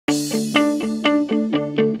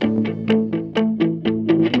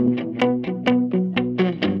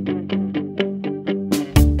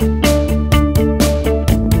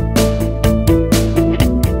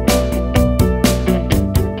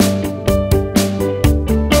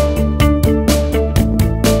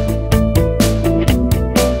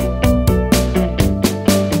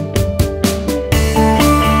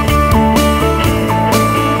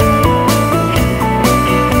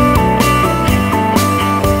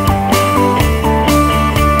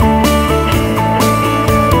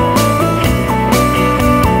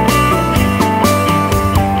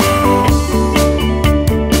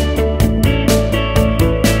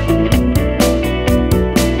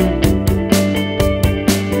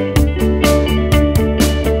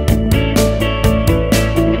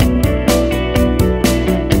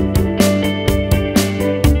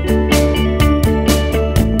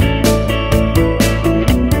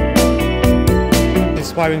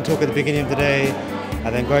inspiring talk at the beginning of the day,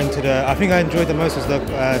 and then going to I think I enjoyed the most was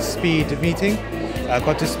the speed meeting. I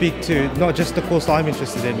got to speak to not just the course that I'm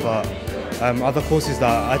interested in, but other courses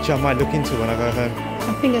that actually I might look into when I go home.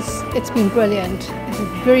 I think it's been brilliant. It's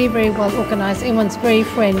very, very well organised. Everyone's very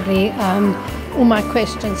friendly. All my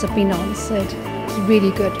questions have been answered. It's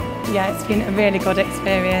really good. Yeah, it's been a really good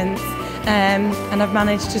experience, and I've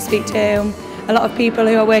managed to speak to a lot of people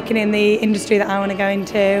who are working in the industry that I want to go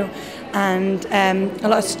into, and a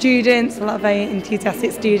lot of students, a lot of very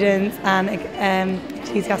enthusiastic students and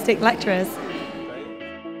enthusiastic lecturers.